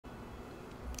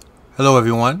Hello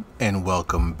everyone and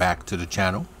welcome back to the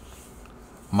channel.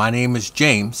 My name is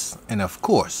James and of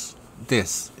course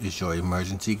this is your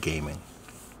emergency gaming.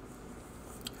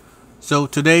 So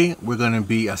today we're going to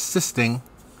be assisting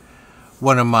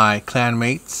one of my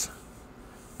clanmates,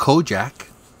 COJACK.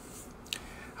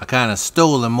 I kind of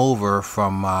stole him over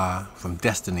from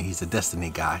Destiny. He's a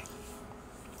Destiny guy,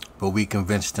 but we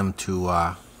convinced him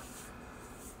to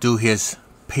do his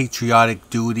patriotic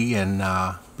duty and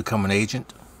become an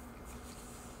agent.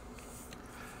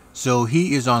 So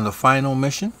he is on the final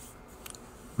mission.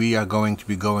 We are going to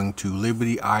be going to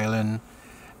Liberty Island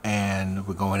and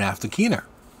we're going after Keener.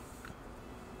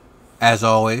 As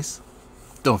always,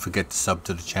 don't forget to sub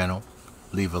to the channel,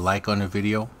 leave a like on the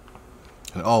video,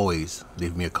 and always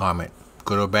leave me a comment.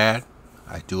 Good or bad,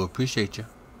 I do appreciate you.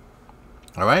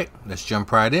 Alright, let's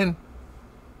jump right in.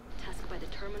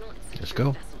 Let's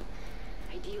go.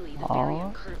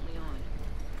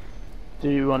 Do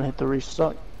you want to hit the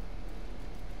restart?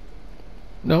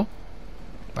 No,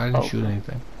 I didn't shoot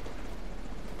anything.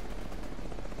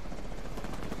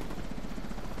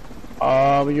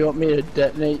 You want me to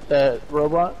detonate that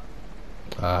robot?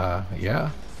 Yeah.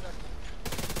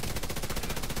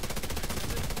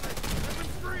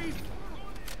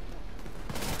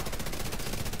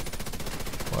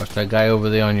 Watch that guy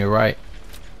over there on your right.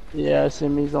 Yeah, I see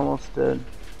him. He's almost dead.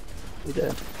 He's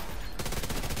dead.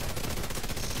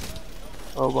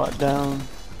 Robot down.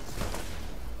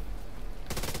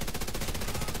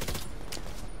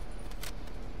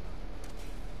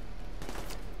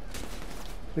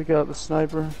 Pick out the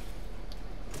sniper.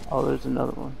 Oh, there's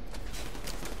another one.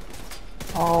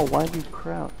 Oh, why'd you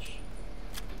crouch?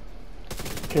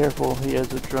 Careful, he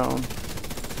has a drone.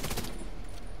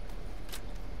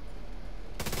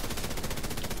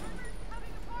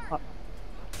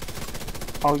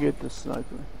 I'll get the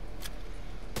sniper.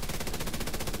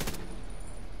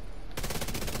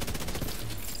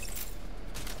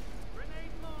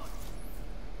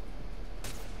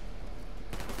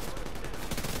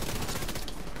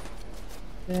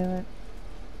 Damn it.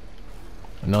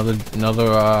 Another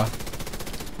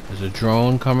there's a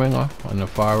drone coming off on the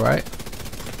far right.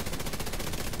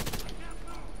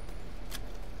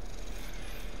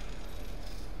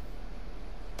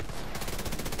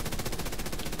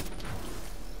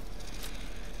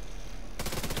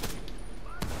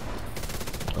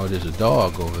 Oh, there's a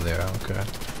dog over there. Okay.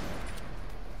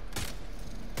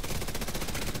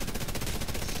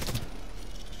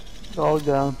 Dog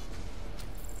down.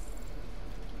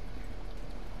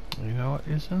 You know what?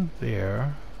 Isn't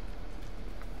there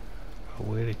a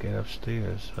way to get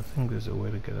upstairs? I think there's a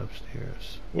way to get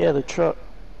upstairs. Yeah, the truck.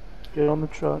 Get on the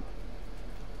truck.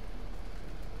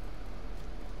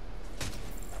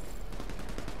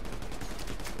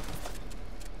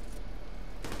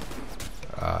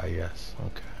 Ah, yes.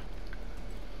 Okay.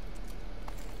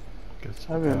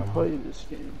 I haven't played this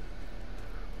game.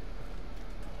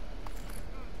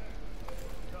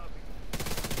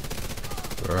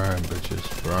 Burn,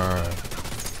 bitches, burn.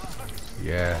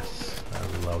 Yes,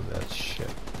 I love that shit.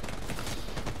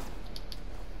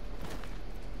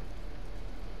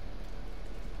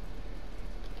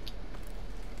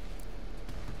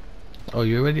 Oh,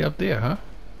 you're already up there, huh?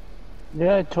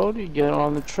 Yeah, I told you get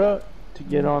on the truck to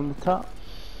get on the top.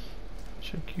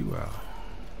 Check you out.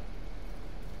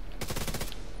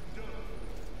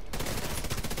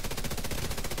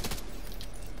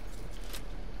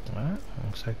 Alright,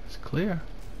 looks like it's clear.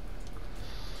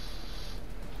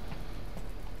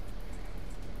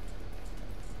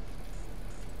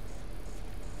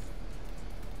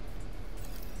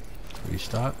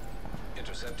 Restart.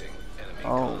 Intercepting enemy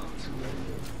Oh.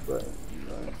 comms.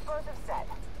 Explosive set.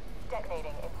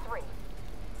 Detonating in 3,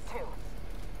 2,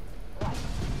 1.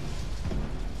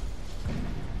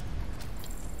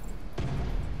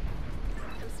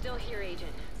 I'm still here,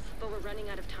 Agent, but we're running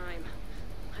out of time.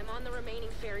 I'm on the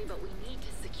remaining ferry, but we need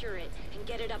to secure it and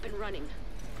get it up and running.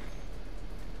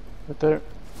 Right there.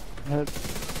 I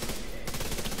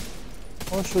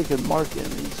wish we could mark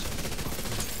enemies.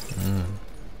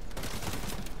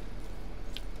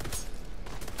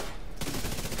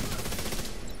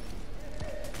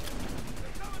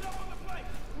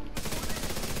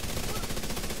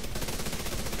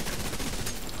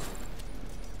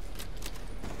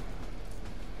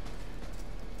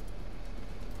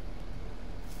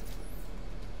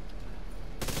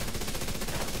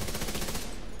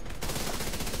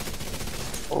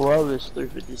 I love this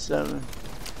 357.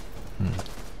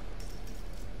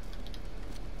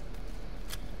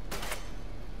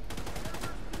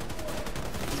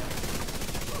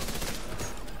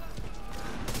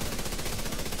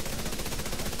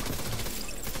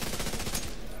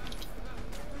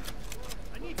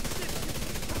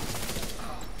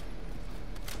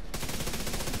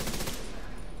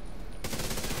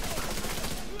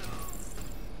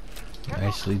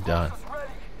 Nicely done.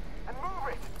 Ready. And move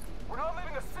it. We're not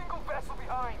leaving a single vessel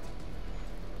behind.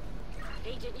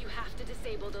 Agent, you have to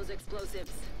disable those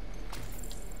explosives.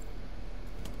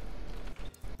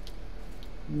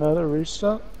 Another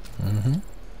restock? Mm-hmm.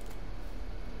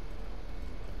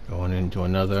 Going into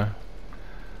another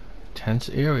tense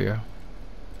area.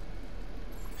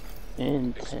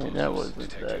 Intense. That wasn't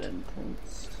that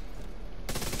intense.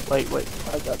 Wait,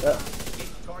 I got that.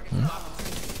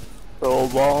 Throw a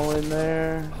ball in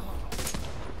there.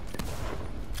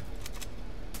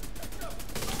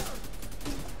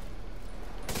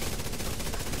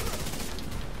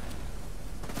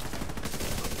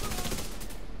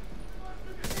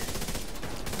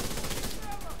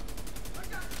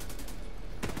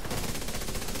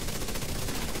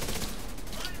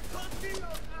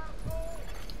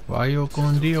 Vaya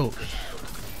con Dios.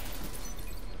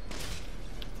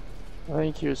 I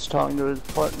think he was talking to his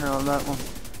partner on that one.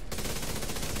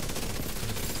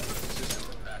 System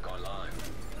back online.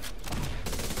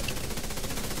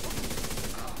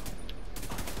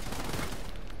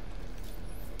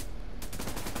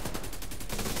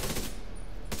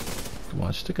 Come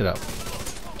on, stick it up.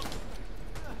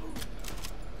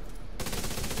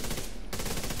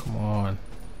 Come on.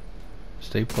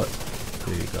 Stay put.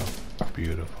 There you go.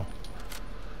 Beautiful.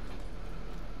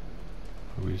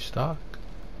 Restock.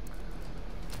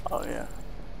 Oh yeah.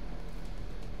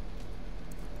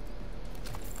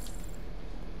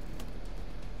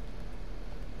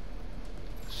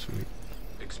 Sweet.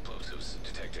 Explosives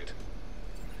detected.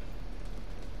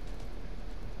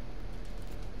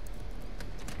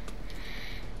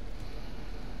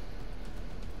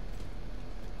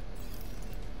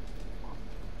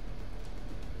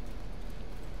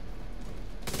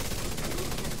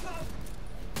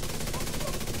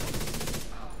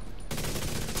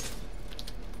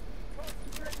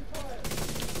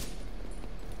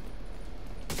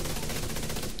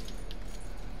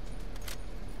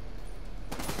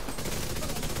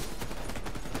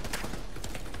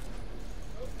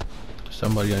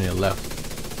 Somebody on your left.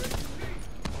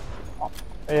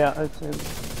 Yeah, that's him.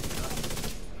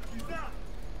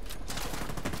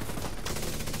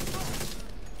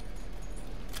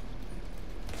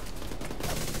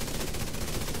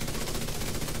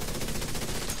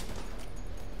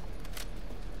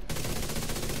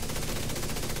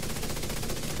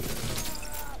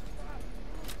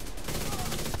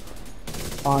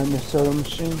 Behind the soda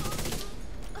machine.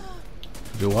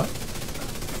 Do what?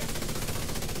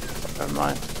 Never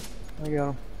mind. I got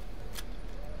him.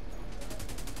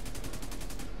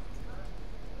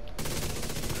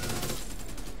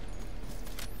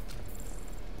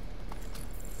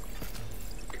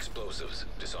 Explosives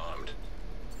disarmed.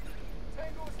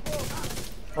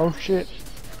 Oh shit.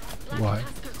 Black Why?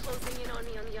 Tusk are closing in on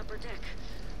me on the upper deck.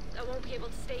 I won't be able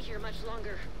to stay here much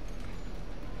longer.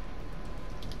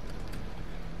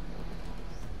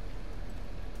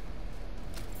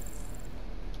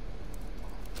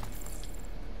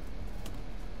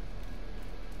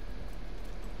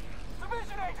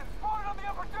 Division agent spotted on the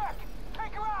upper deck.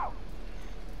 Take her out.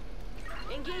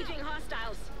 Engaging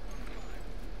hostiles.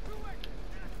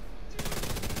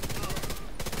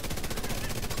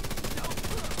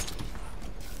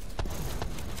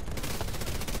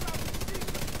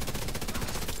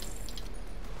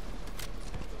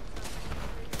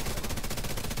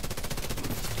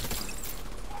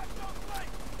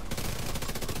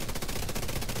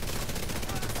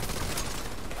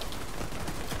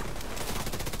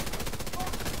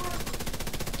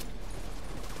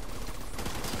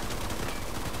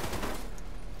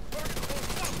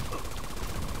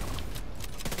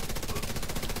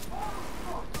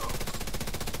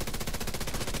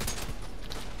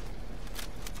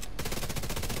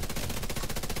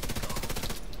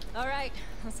 All right,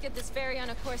 let's get this ferry on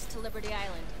a course to Liberty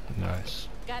Island. Nice.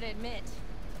 Gotta admit,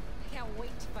 I can't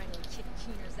wait to finally kick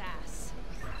Keener's ass.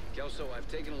 Kelso, I've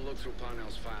taken a look through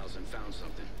Parnell's files and found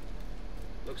something.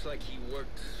 Looks like he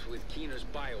worked with Keener's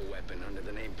bioweapon under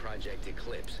the name Project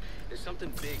Eclipse. There's something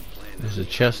big planned. There's a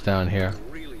chest down here.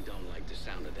 I really don't like the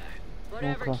sound of that.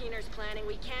 Whatever Okay. Keener's planning,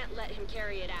 we can't let him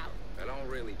carry it out. I don't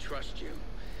really trust you,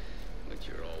 but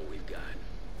you're all we've got.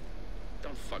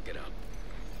 Don't fuck it up.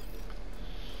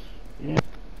 Yeah.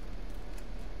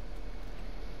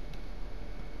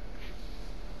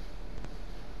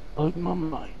 Plug my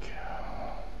mic.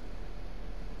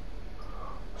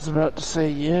 I was about to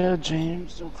say, yeah,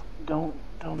 James, don't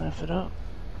F it up.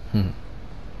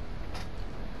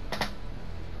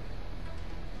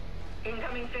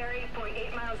 Incoming ferry,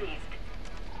 0.8 miles east.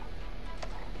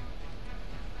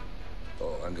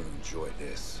 Oh, I'm gonna enjoy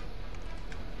this.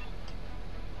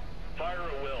 Fire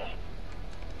at will.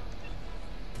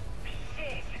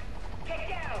 digs. Get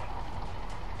down.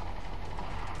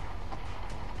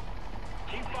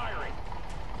 Keep firing.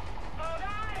 Oh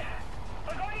God!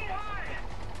 We're going in hard.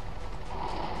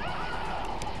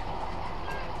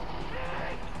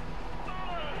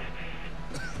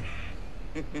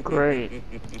 Great.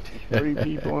 3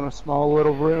 people in a small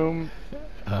little room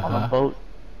on a boat.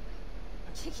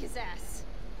 Kick his ass.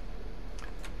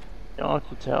 You don't have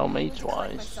to tell me I need to collect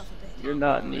twice. myself a bit. You're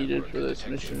not needed for this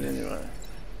mission anyway.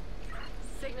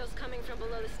 Signals coming from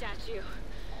below the statue.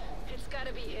 It's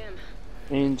gotta be him.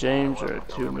 Me and James are a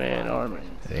 2-man army.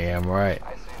 Damn right.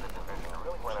 I see the division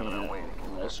really went out of their way to Can't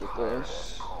keep mess with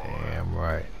this. Damn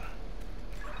right.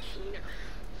 Keener.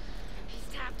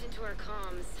 He's tapped into our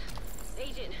comms.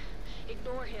 Agent,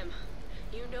 ignore him.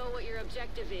 You know what your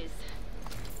objective is.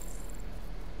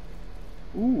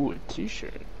 Ooh, a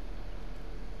t-shirt.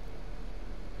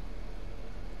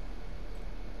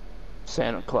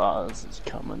 Santa Claus is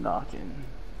coming knocking.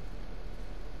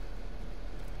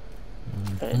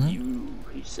 And you,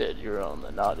 he said you're on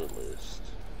the naughty list.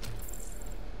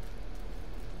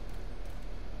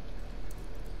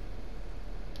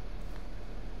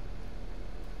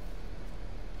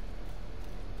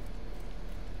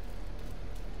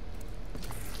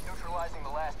 neutralizing the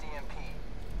last EMP.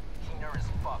 Keener is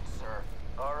fucked, sir.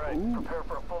 Alright, prepare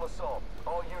for a full assault.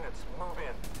 All units, move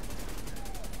in.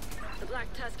 The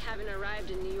Black Tusk haven't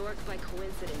arrived in New York by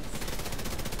coincidence.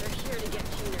 They're here to get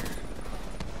Keener.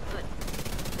 But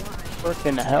why?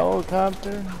 Freaking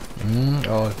helicopter?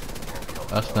 Oh,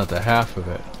 that's not the half of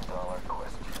it.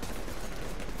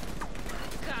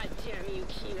 God damn you,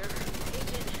 Keener.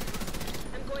 Agent,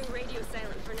 I'm going radio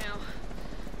silent for now.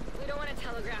 We don't want to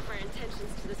telegraph our intentions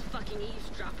to this fucking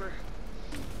eavesdropper.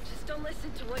 Just don't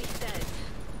listen to what he says.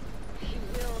 He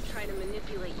will try to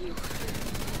manipulate you.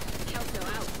 Kelso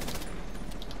out.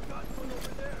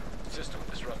 System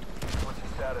disrupted. What's your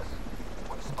status?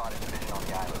 We've spotted division on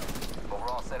the island. But we're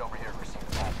all set over here to receive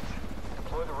the package.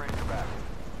 Deploy the Razorback.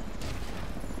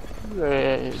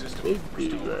 Hey, big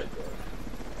dude right there.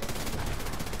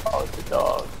 Oh, it's a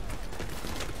dog.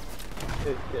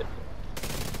 Good.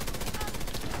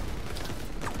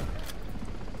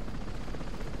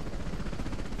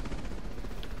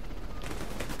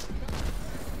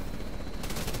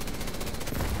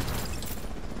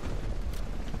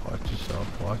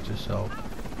 Watch yourself.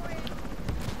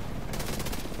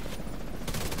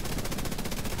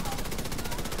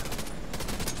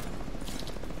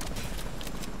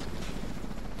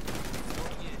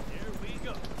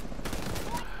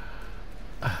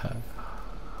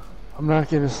 I'm not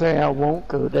gonna say I won't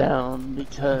go down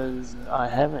because I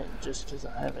haven't, just because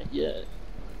I haven't yet.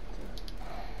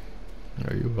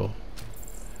 There you will.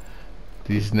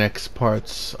 These next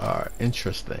parts are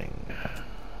interesting.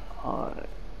 Alright.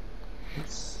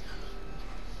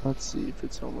 Let's see if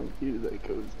it's only you that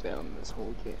goes down this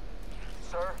whole game.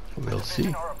 Sir, We'll the division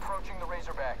see. are approaching the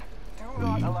Razorback. Do We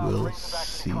not allow the will Razorback to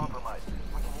see. be compromised.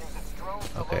 We can use its drones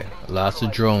to Okay, locate lots of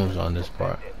neutralize drones it. on this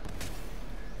part.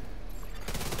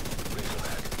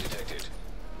 Razorback detected.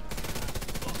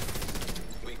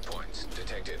 Weak points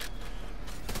detected.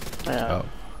 Yeah, Oh,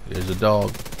 there's a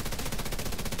dog.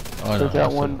 Oh no, took out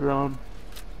that's one a- drone.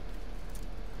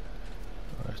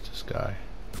 Where's this guy?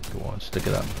 Go on, stick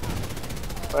it up.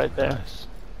 Right there. Nice.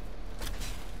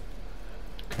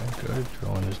 Okay, good.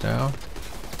 Drone is down.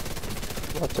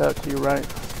 Watch out to your right.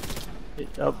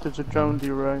 Oh, there's a drone to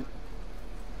your right.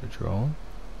 The drone.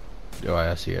 Oh,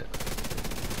 I see it.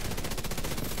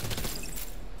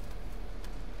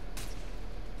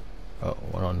 Oh,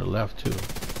 one on the left too.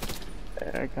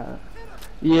 There, kind of.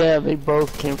 Yeah, they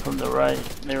both came from the right.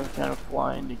 They were kind of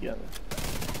flying together.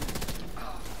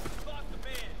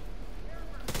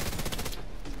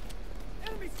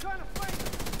 Enemy's trying to fight.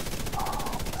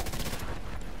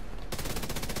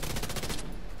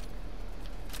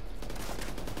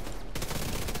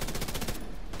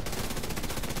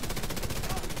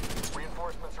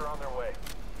 Reinforcements are on their way.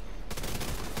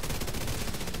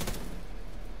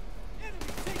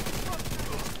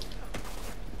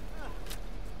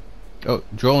 Oh,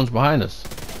 drone's behind us.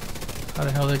 How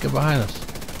the hell did they get behind us?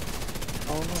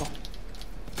 Oh no.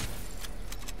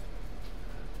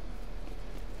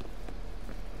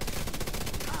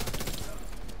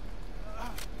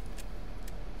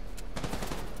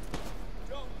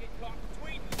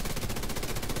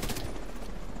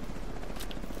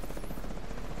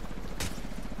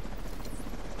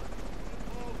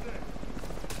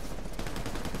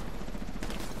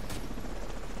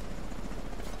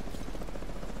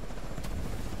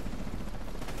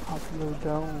 Popular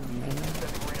drone, man.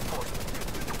 Sending reinforcements.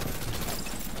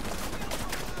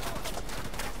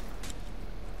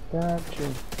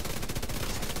 Gotcha.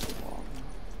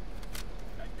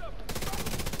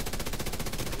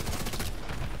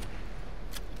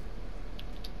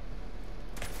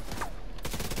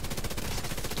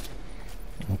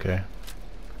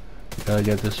 Gotta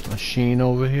get this machine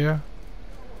over here.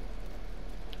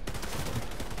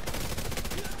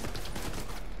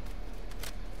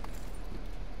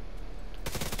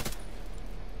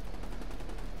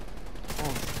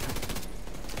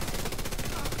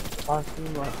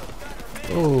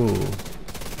 Oh.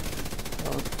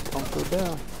 Don't go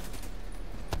down.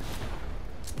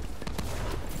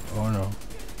 Oh no.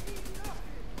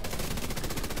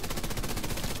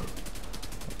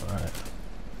 Alright.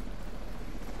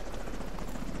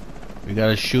 We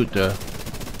gotta shoot the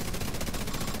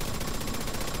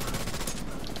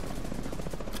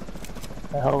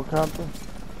helicopter?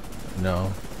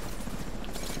 no.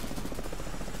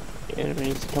 The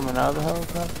enemies coming out of the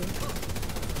helicopter?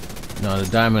 No, the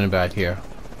diamond back here.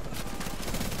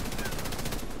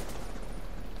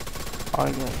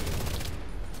 I got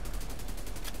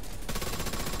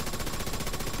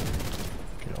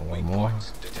One more.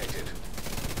 Detected.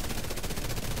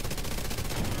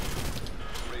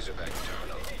 Razorback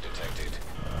terminal detected.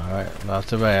 Alright,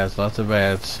 lots of ads, lots of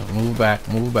ads. Move back,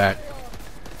 move back.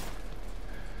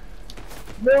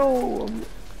 No!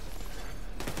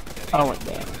 I went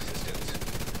down.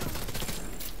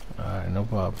 Alright, no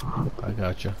problem. I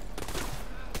got you.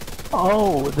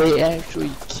 Oh, they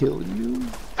actually kill you?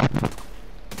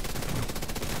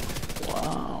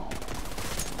 Wow.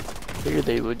 Figured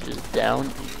they would just down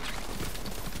you.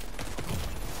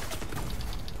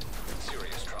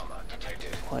 Serious trauma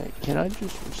detected. Wait, can I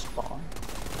just respawn?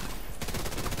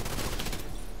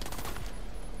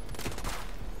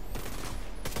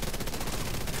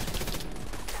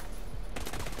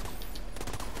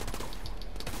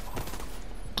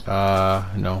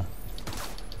 No.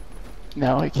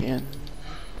 Now I can.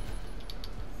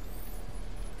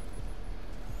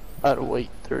 I had to wait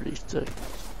 30 seconds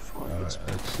before I Alright,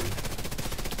 let's see.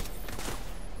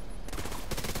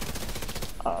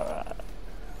 Alright.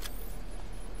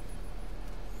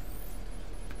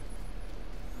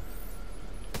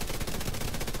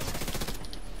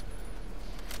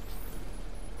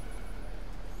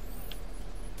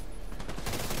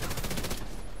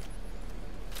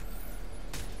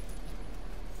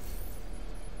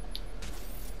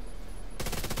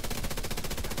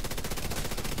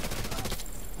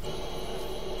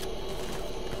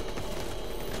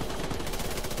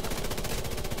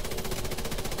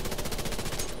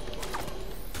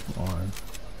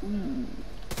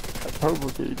 That purple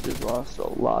dude just lost a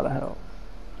lot of health.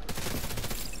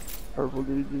 Purple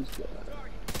dude just died.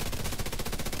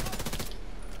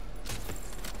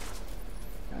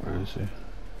 Where is he?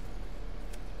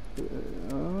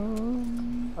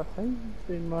 I think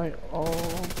they might all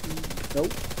be...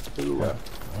 Nope. To the Yeah, left.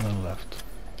 on the left.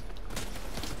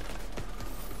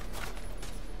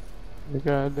 The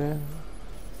guy down.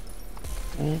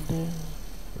 And down.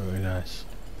 Very nice.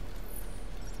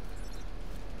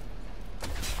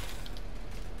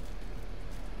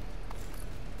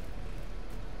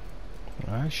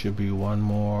 Alright, should be one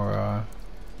more,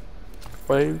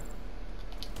 Wave.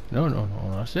 No,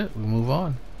 that's it. We move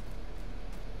on.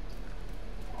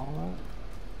 Alright.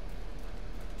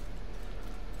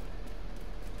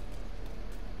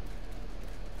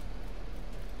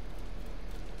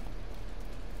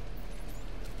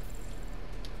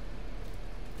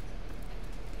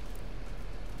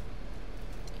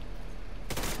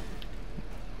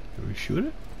 Do we shoot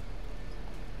it?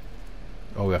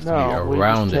 Oh, we have to No, be we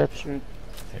around just it. captured.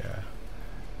 Yeah.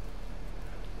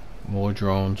 More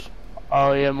drones.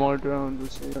 Oh yeah, more drones.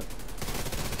 I see it.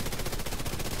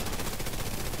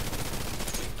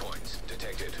 Weak points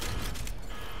detected.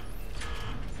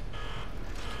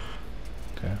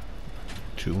 Okay.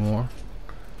 Two more.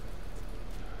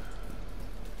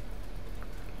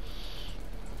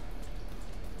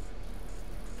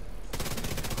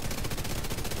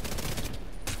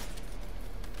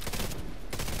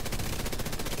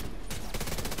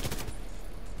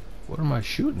 What am I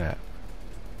shooting at?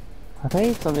 I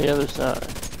think it's on the other side.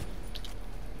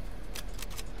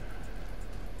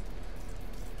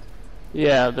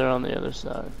 Yeah, they're on the other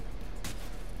side.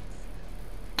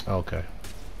 Okay.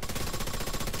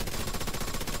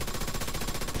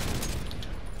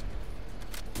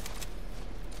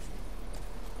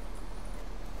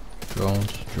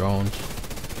 Drones.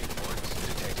 Weak points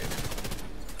detected.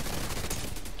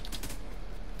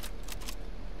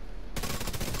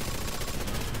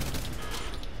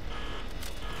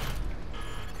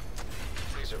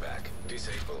 Razorback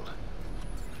disabled.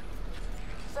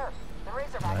 Sir, the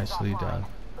Razorback is Nicely offline. done.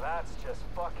 That's just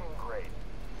fucking great.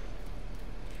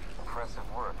 Impressive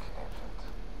work, Agent.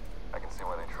 I can see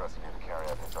why they trusted you to carry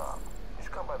out this op. You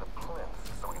should come by the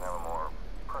plinth so we can have a more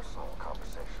personal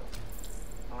conversation.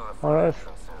 The Alright.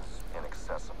 entrance is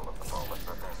inaccessible at the moment,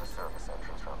 but there's a service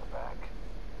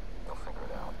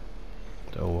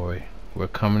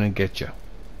coming to get you.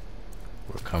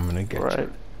 We're coming to get Right.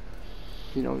 you.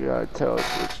 You don't gotta tell us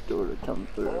which door to come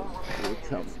through. All We're remaining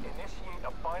coming. units initiate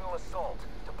a final assault.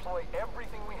 Deploy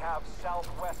everything we have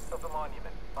southwest of the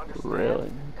monument. Understand?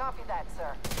 Really? Copy that,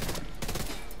 sir.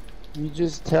 You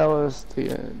just tell us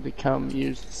to come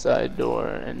use the side door,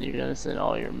 and you're gonna send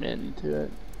all your men to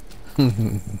it.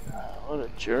 What a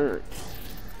jerk.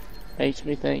 Makes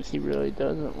me think he really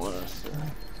doesn't want us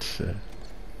to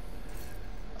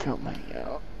come hang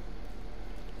out.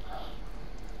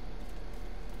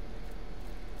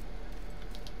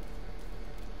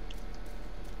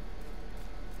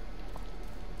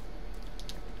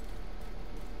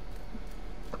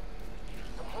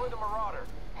 Deploy the Marauder.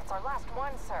 It's our last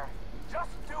one, sir.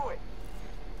 Just do it.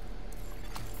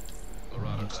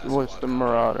 What's the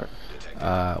Marauder?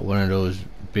 One of those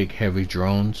big heavy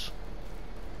drones.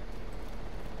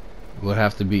 We'll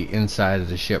have to be inside of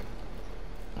the ship.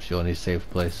 Show any safe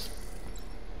place.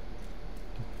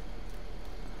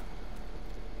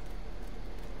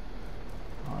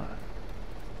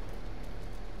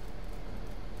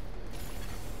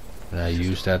 And I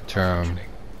use that term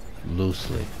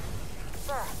loosely.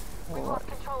 Sir, we lost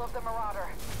control of the Marauder.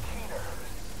 Keener,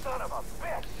 son of a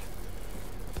bitch.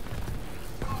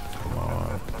 Come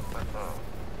on.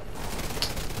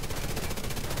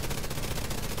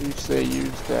 You say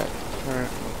use that term.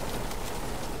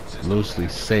 Loosely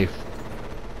safe.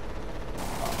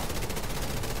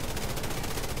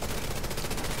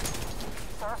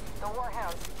 Sir, the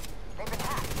Warhounds. They've been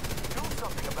hacked. Do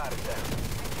something about it then.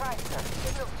 We tried, sir.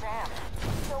 Signal's jammed.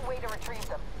 No way to retrieve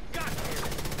them. God damn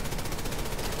it.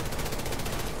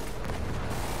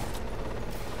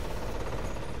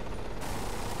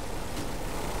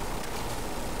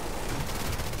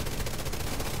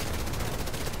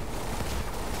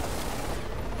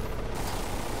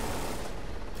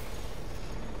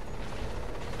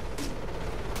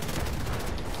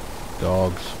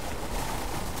 Dogs.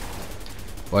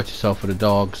 Watch yourself for the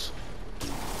dogs.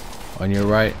 On your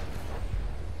right.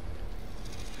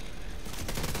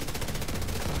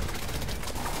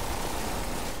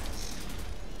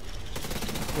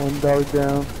 One dog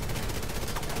down.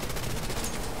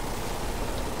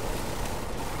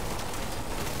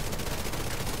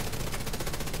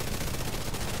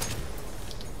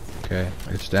 Okay,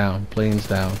 it's down. Plane's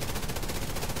down.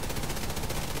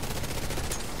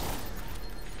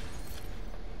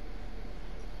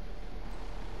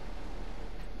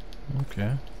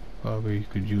 Okay, probably you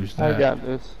could use that. I got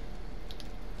this.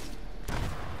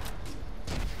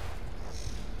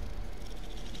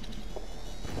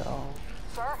 No.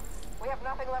 Sir, we have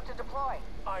nothing left to deploy.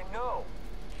 I know.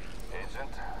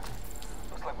 Agent,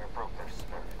 looks like we broke their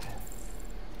spirit.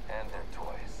 And their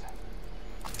toys.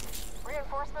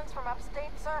 Reinforcements from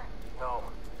upstate, sir? No.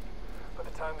 By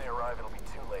the time they arrive, it'll be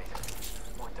too late.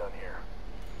 We're done here.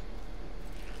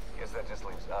 Guess that just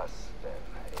leaves us, then,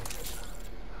 Agent.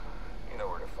 You know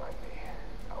where to find me.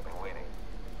 I'll be waiting.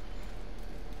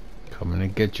 Coming to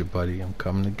get you, buddy. I'm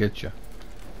coming to get you.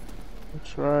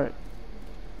 That's right.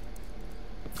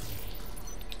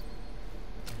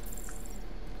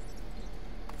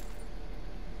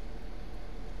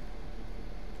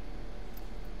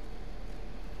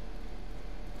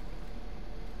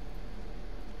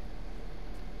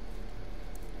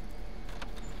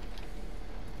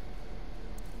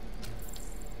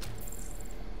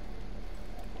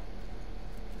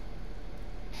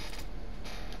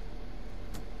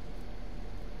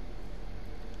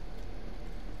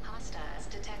 Hostiles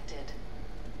detected.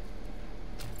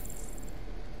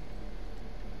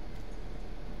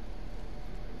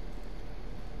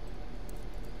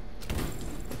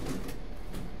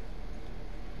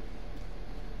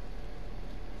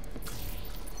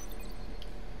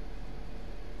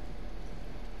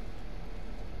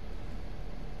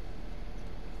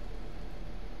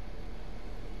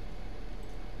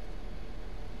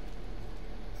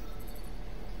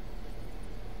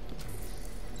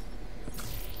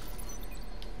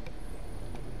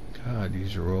 God,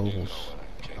 these rolls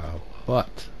are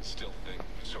butt. Still think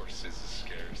resources is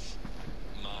scarce.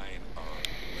 Mine are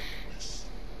limitless.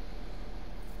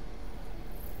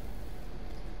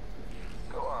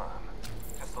 Go on.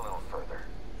 Just a little further.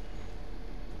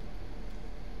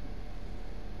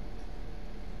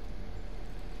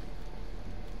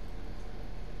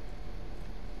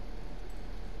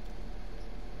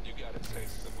 You gotta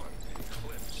taste the one thing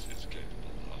Eclipse is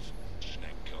capable of.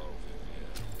 Schnecko,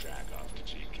 Vivian, Dragov,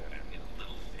 Kajika, and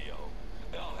little Theo.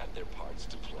 They all have their parts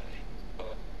to play.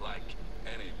 But like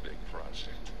any big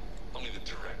project, only the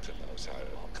director knows how it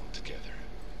all come together.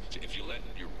 If you let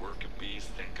your worker bees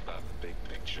think about the big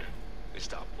picture, they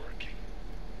stop working.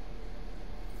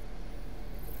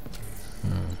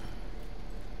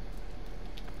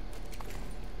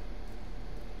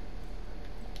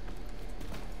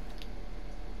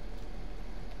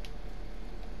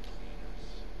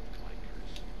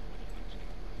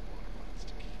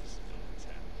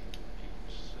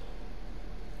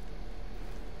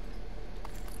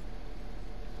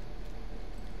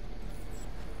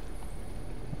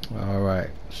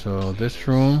 Alright, so this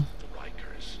room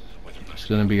is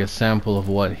going to be a sample of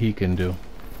what he can do.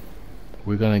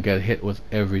 We're going to get hit with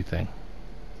everything.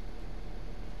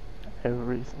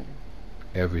 Everything.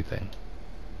 Everything.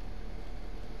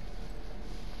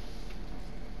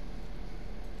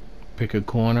 Pick a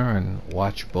corner and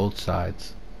watch both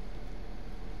sides.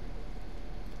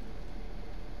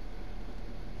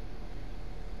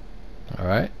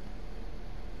 Alright?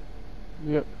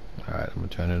 Yep. Alright, I'm going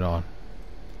to turn it on.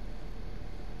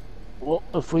 Well,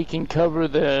 if we can cover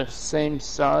the same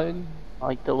side,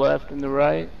 like the left and the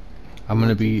right. I'm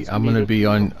gonna be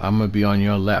on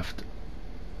your left.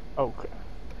 Okay.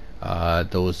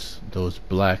 Those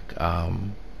black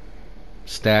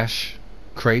stash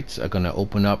crates are gonna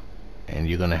open up, and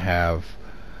you're gonna have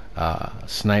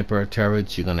sniper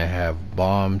turrets. You're gonna have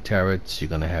bomb turrets. You're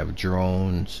gonna have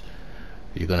drones.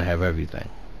 You're gonna have everything.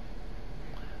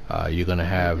 You're gonna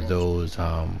have those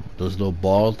little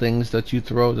ball things that you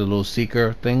throw, the little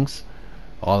seeker things,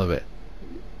 all of it.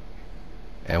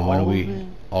 And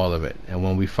all of it. And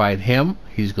when we fight him,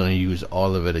 he's gonna use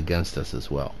all of it against us as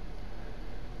well.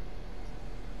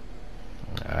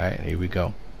 All right, here we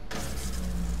go.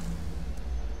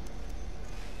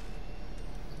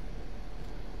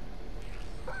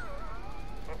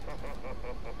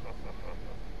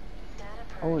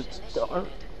 Oh, it's dark.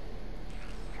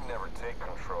 You never take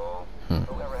control.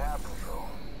 You'll never have control.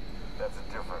 That's the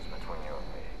difference between you and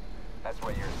me. That's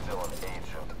why you're still an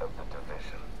agent of the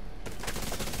division.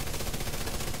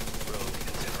 Rogue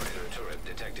incinerator turret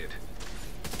detected.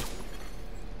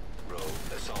 Rogue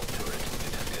assault turret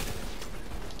detected.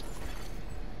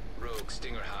 Rogue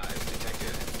stinger hive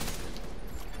detected.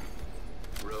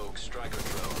 Rogue striker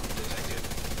drone detected.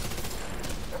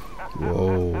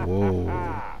 Whoa,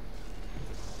 whoa.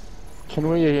 Can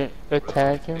we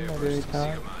attack him at any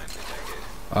time?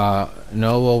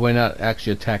 No, well, we're not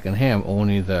actually attacking him,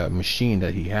 only the machine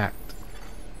that he hacked.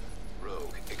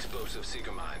 Rogue explosive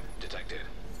seeker mine detected.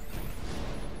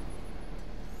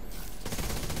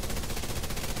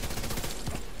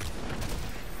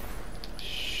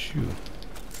 Shoot.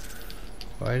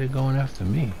 Why are they going after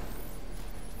me?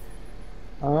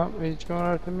 Oh, he's going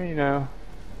after me now.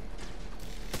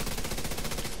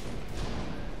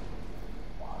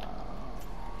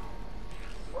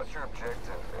 What's your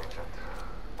objective, Agent?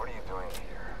 What are you doing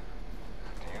here?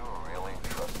 Do you really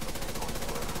trust the people you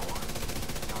work for?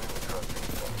 Do you even trust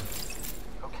yourself?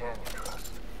 Who can you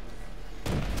trust?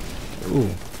 Ooh.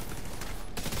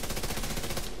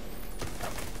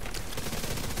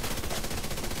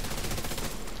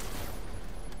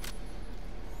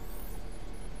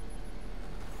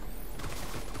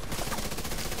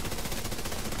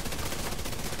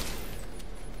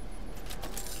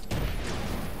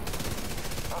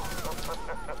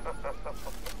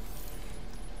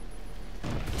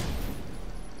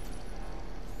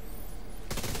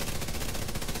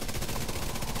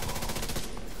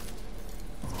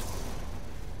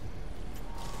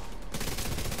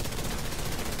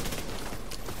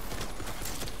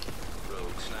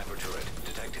 Rogue sniper turret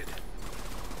detected.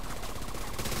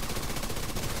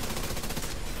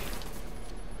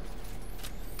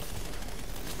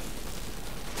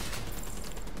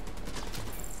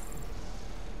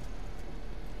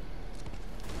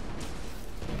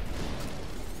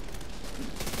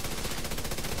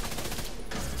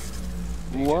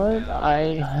 What?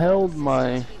 I held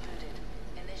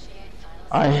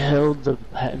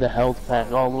the health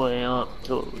pack all the way up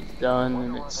till it was done,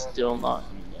 and it's still not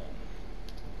me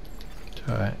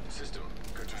down. Alright. System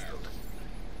curtailed.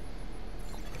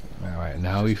 Alright,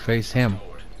 now we face him.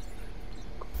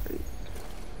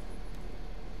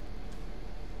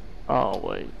 Oh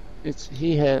wait,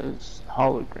 he has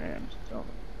holograms. Don't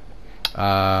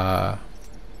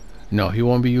No, he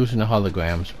won't be using the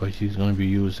holograms, but he's going to be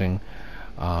using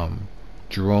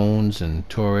drones and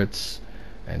turrets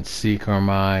and seeker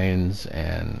mines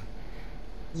and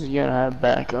Is he gonna have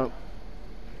backup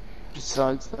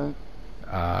besides that?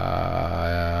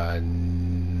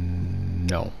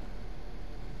 no.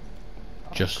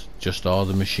 Just all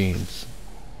the machines.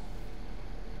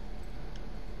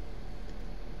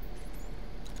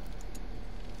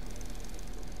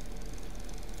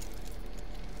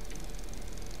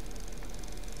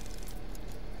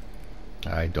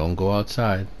 Alright, don't go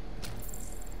outside.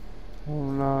 Or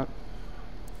not?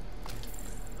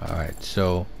 Alright,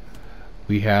 so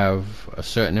we have a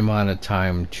certain amount of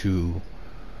time to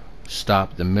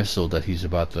stop the missile that he's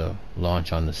about to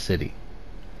launch on the city.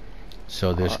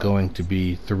 So there's going to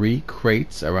be 3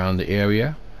 crates around the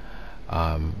area.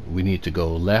 We need to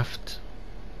go left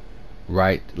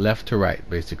to right,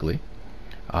 basically.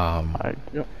 At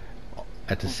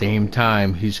the same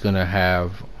time, he's gonna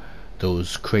have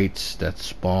those crates that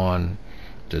spawn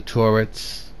the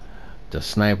turrets, the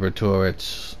sniper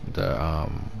turrets, the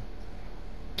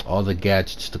all the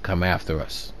gadgets to come after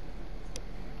us.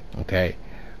 Okay,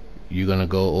 you're gonna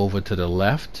go over to the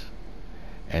left,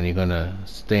 and you're gonna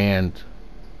stand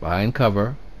behind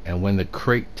cover. And when the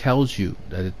crate tells you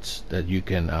that you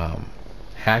can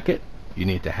hack it, you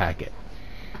need to hack it.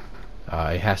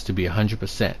 It has to be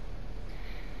 100%.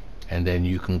 And then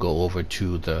you can go over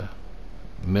to the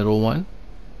middle one.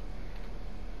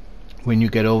 When you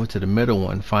get over to the middle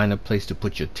one, find a place to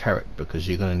put your turret, because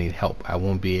you're going to need help. I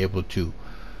won't be able to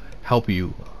help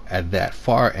you at that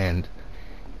far end,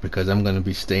 because I'm going to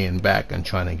be staying back and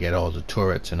trying to get all the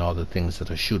turrets and all the things that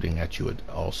are shooting at you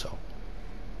also.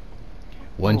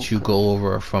 Once you go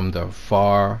over from the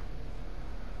far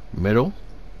middle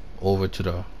over to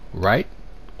the right,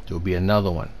 there'll be another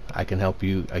one. I can help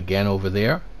you again over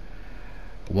there.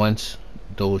 Once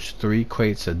those 3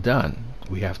 crates are done,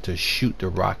 we have to shoot the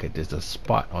rocket. There's a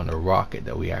spot on the rocket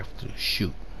that we have to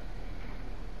shoot.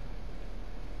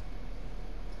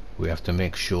 We have to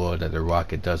make sure that the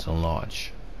rocket doesn't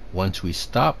launch. Once we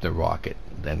stop the rocket,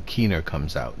 then Keener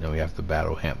comes out. Then we have to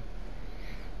battle him.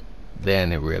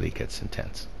 Then it really gets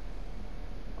intense.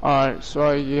 Alright,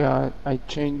 so I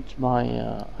changed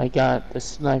my I got the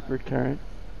sniper turret.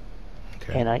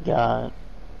 Okay. And I got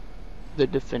the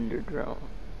defender drone.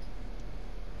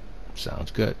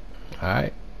 Sounds good.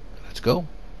 Alright, let's go.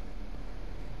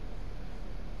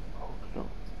 Okay.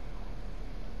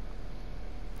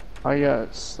 I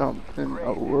got something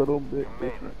a little bit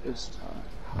different this time.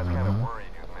 I was kind of worried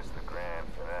you'd miss the grand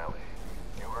finale.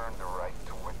 You earned the right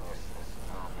to witness this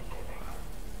new beginning.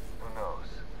 Who knows?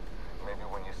 Maybe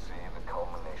when you see the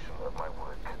culmination of my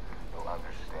work, you'll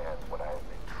understand what I have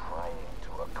been trying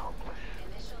to accomplish.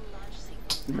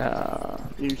 Nah,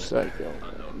 you psycho,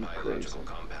 man. You crazy.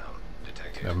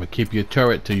 I'm gonna keep your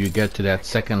turret till you get to that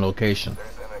second location.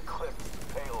 There's an Eclipse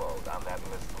payload on that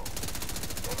missile.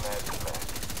 Imagine that.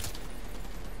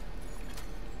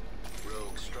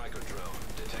 Rogue striker drone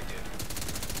detected.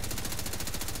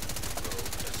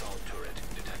 Rogue assault turret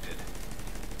detected.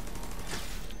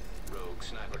 Rogue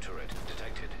sniper turret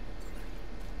detected.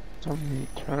 So many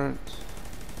turrets.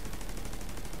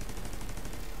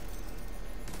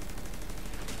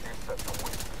 You're such a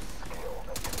waste of skill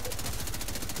and commitment.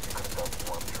 You could have done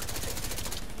wonders, Agent.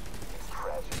 It's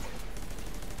tragic.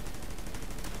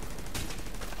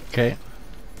 Okay.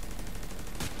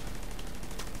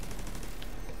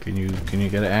 Can you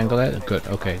get an angle at it? Good.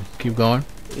 Okay. Keep going.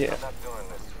 Yeah. I'm not doing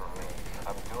this for me.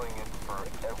 I'm doing it for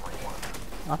everyone.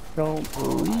 I don't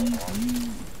believe you.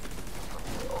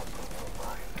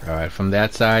 Alright, from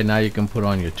that side now you can put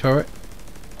on your turret.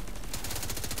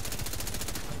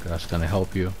 That's gonna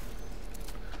help you.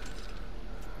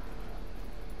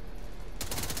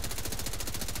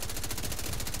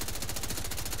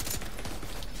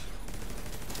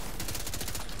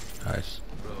 Nice.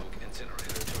 Rogue incinerator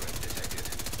turret detected.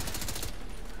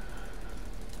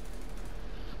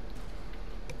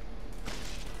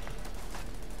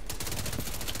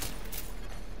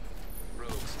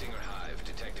 Rogue stinger hive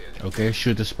detected. Okay,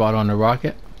 shoot the spot on the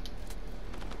rocket.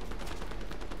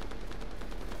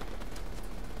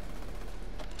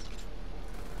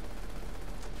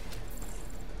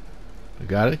 You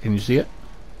got it? Can you see it?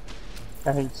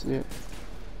 I can see it.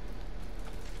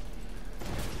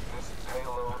 This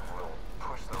payload will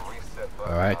push the reset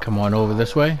button. Alright, come on over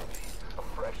this way. A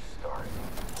fresh start.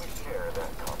 We share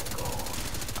that common goal.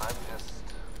 I'm just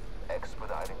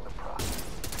expediting the process.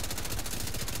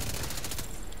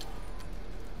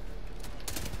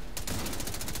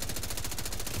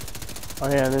 Oh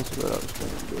yeah, this is what I was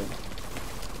gonna do.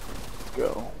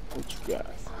 Go. What you got?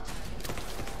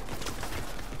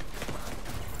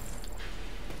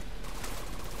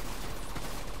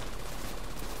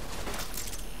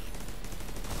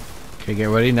 Okay, get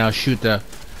ready. Now shoot the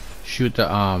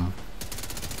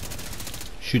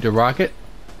rocket.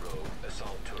 Rogue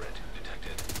assault turret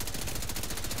detected.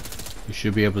 You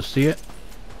should be able to see it.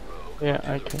 Rogue Yeah,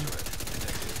 I artillery can. turret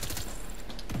detected.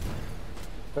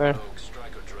 There. Rogue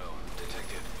striker drone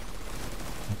detected.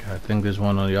 Okay, I think there's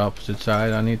one on the opposite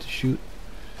side I need to shoot.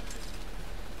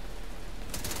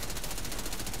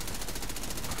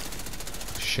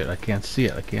 Shit, I can't see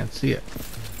it. I can't see it.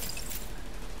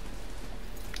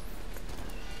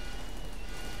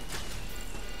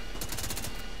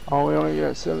 Oh, we only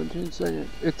got 17 seconds.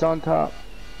 It's on top.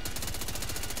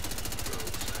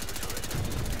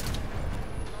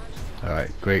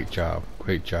 Alright, great job.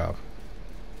 Great job.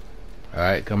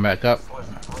 Alright, come back up.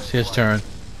 It's his turn.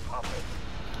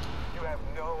 You have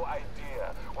no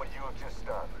idea what you have just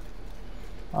done.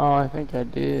 Oh, I think I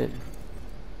did.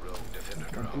 Rogue defender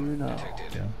I do drone know.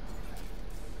 detected. Yeah.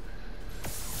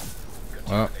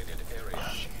 Well, Contaminated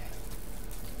area.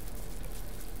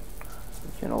 We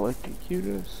can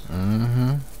electrocute us.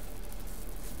 mm-hmm.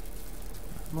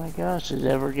 Oh my gosh, is it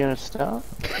ever gonna stop?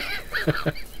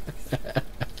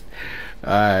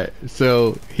 Alright,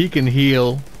 so he can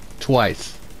heal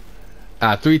twice.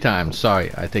 3 times,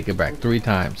 sorry, I take it back. 3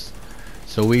 times.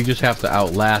 So we just have to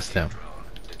outlast him.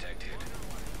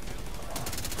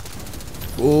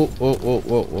 Oh, oh, oh,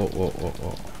 oh, oh, oh,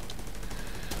 oh,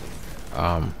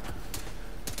 oh.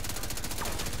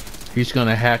 He's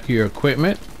gonna hack your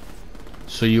equipment,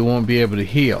 so you won't be able to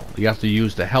heal. You have to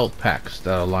use the health packs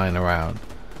that are lying around.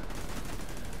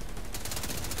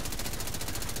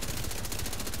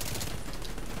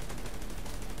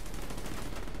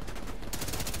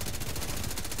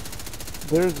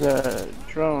 There's a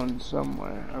drone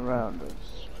somewhere around us.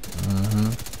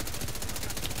 Mm-hmm.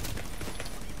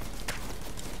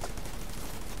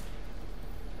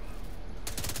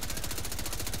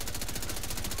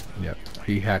 Yep,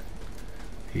 he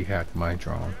hacked my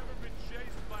drone.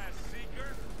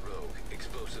 Rogue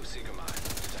explosive seeker mine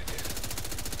detected.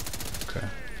 Okay.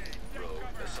 Rogue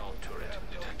assault turret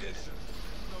detected.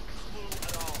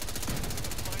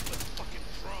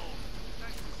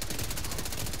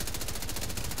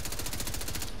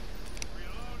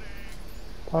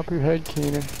 Pop your head,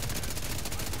 Keenan.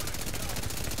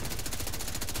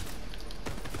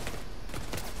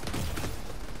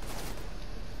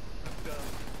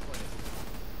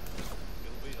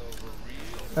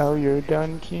 Oh, you're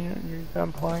done, Keenan? You're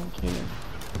done playing, Keenan?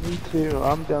 Me too.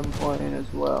 I'm done playing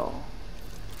as well.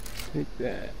 Take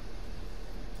that.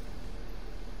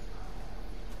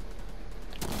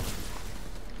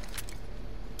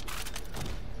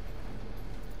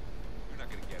 You're not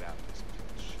gonna get out of this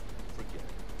bitch. Forget it.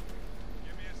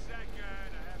 Give me a second.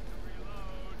 I have to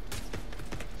reload.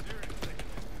 Seriously,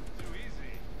 too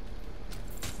easy.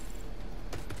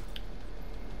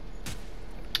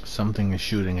 Something is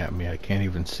shooting at me. I can't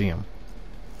even see him.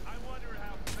 I wonder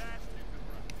how fast you can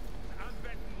run. I'm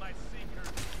betting my seeker is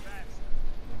faster.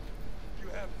 You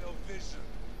have no vision,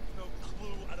 no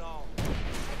clue at all. It's a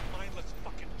mindless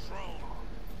fucking drone.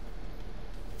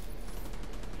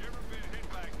 You ever been hit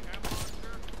by a chem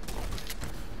monster?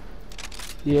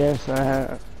 Yes, I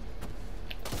have.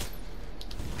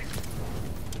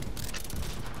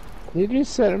 Did he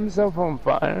set himself on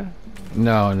fire?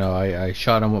 No, no, I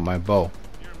shot him with my bow.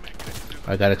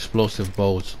 I got explosive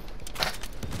bows.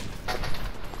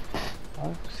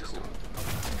 Rogue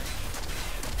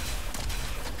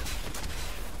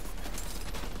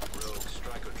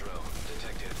striker drone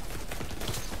detected.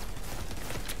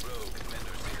 Rogue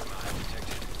defender seeker mine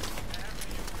detected.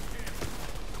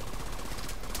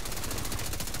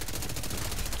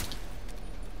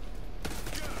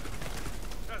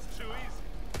 That's too easy.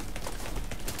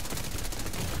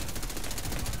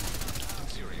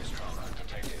 Serious trauma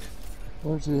detected.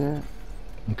 Where's he at?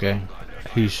 Okay,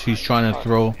 he's trying to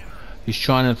throw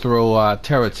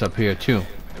turrets up here too.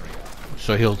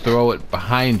 So he'll throw it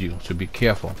behind you. So be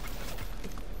careful.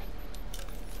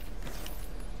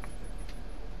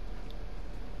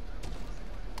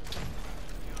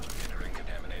 Entering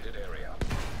contaminated area.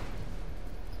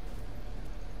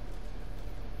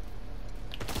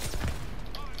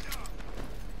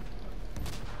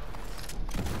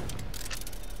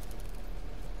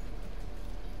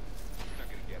 You're not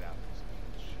gonna get out of this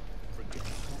bitch. Forget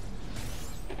it.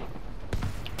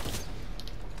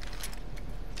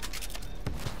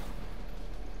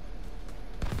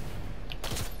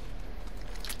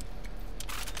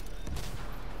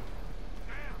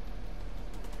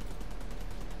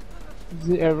 Is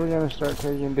he ever gonna start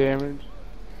taking damage?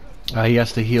 He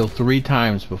has to heal 3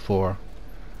 times before.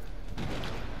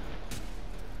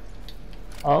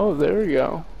 Oh, there we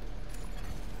go.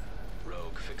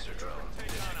 Rogue fixer drone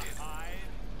detected.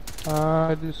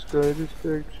 Destroy the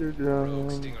structure Rogue drone.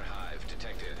 stinger hive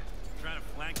detected. Trying to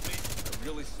flank me? I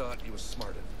really thought you were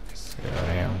smarter than this.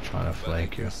 Yeah, I am trying to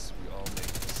flank you. Yes, we all make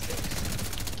mistakes.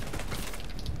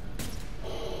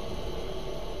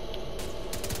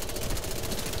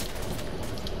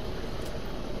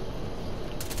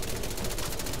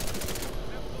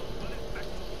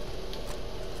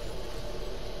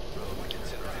 Rogue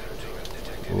incinerator turret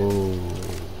detected. Oh,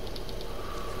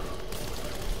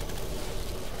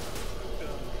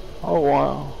 Oh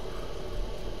wow.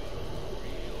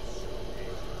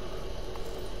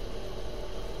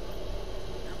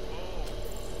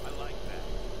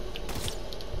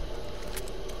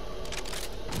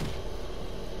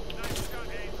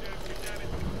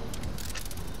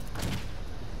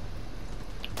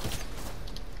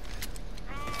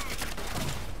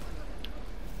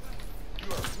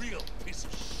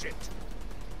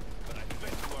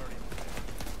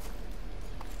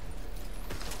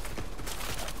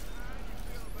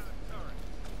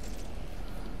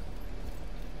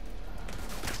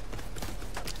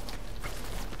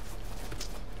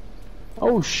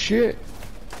 Oh shit!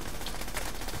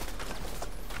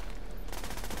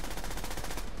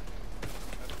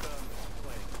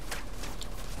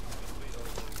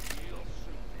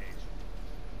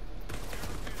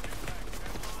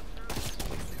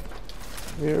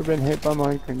 Have you ever been hit by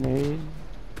my grenade?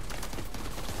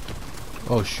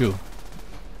 Oh shoot.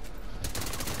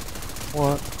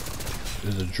 What?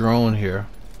 There's a drone here.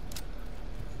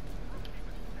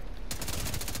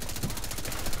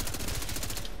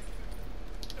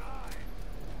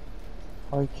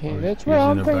 Why can't? Oh, That's he's what in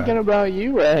I'm the thinking back. about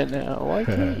you right now. Why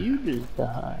can't you just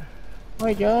die?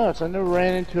 My gosh, I never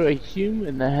ran into a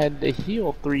human that had to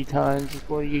heal 3 times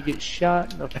before you get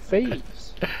shot in the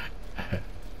face.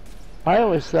 I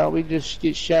always thought we just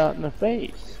get shot in the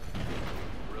face.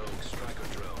 Rogue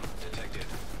striker drone detected.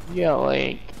 Yeah,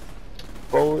 like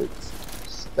bullets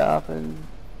stopping.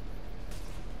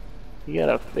 You got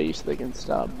a face that can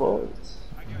stop bullets.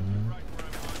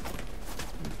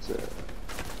 It's,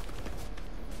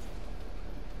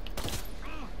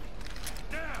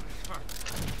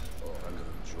 Oh, I'm gonna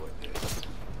enjoy this.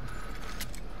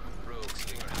 Rogue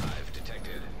Stinger Hive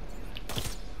detected.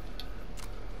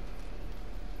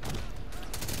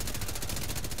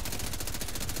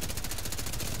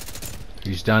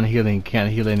 He's done healing,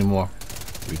 can't heal anymore.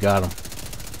 We got him.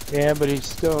 yeah, but he's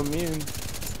still immune.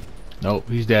 Nope,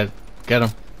 he's dead. Get him.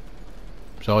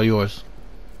 It's all yours.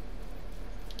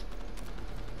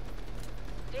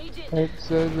 Agent, It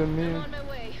says I'm immune. on my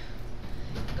way.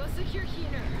 Go secure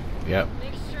Keener. Yep,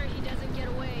 Make sure he doesn't get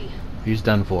away. he's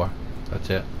done for. That's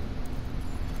it.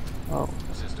 Oh,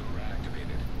 System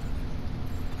reactivated.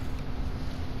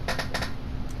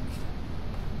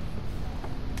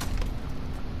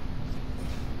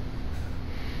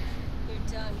 You're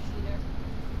done, Keener.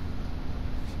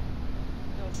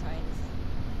 Don't try anything.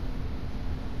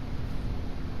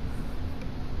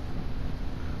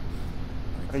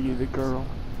 are you the girl?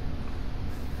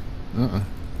 Mm-mm.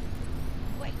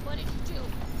 Wait, what did you do?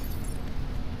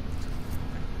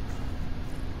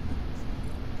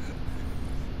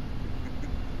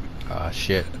 Ah,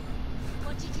 shit.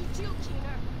 What did you do,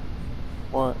 Keener?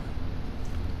 What?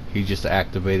 He just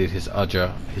activated his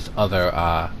other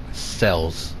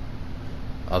cells,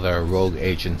 other rogue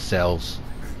agent cells.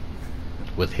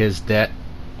 With his death,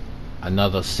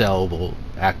 another cell will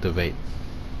activate.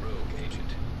 Rogue agent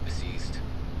deceased.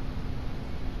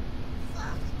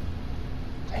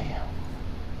 Damn.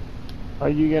 Are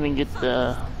you gonna get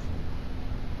the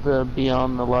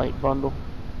Beyond the Light bundle?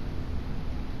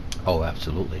 Oh,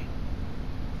 absolutely.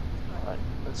 Alright,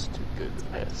 that's too good to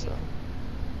pass up.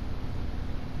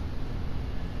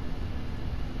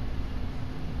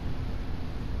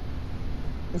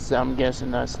 I'm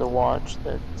guessing that's the watch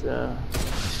that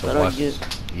So that I what's-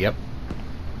 get. Yep.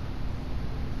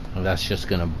 And that's just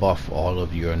gonna buff all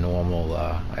of your normal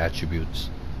attributes.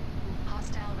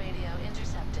 Hostile radio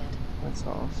intercepted. That's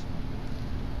awesome.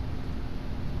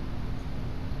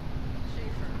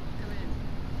 Schaefer, come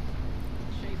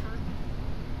in. Schaefer?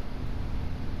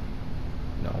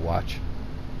 No, watch.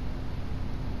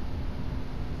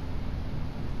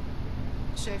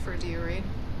 Schaefer, do you read?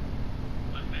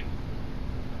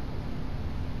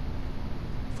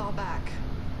 Fall back.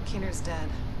 Keener's dead.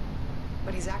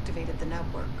 But he's activated the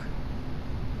network.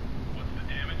 What's the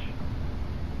damage?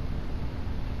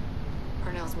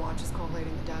 Parnell's watch is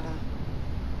collating the data.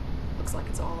 Looks like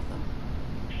it's all of them.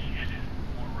 Shit.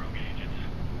 More rogue agents.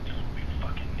 Just what we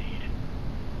fucking need.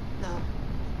 No.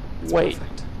 It's Wait.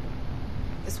 perfect.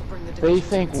 This will bring the They division to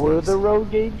think its we're knees. the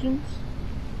rogue agents?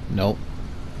 Nope.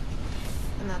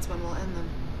 And that's when we'll end them.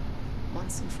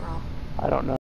 Once and for all. I don't know.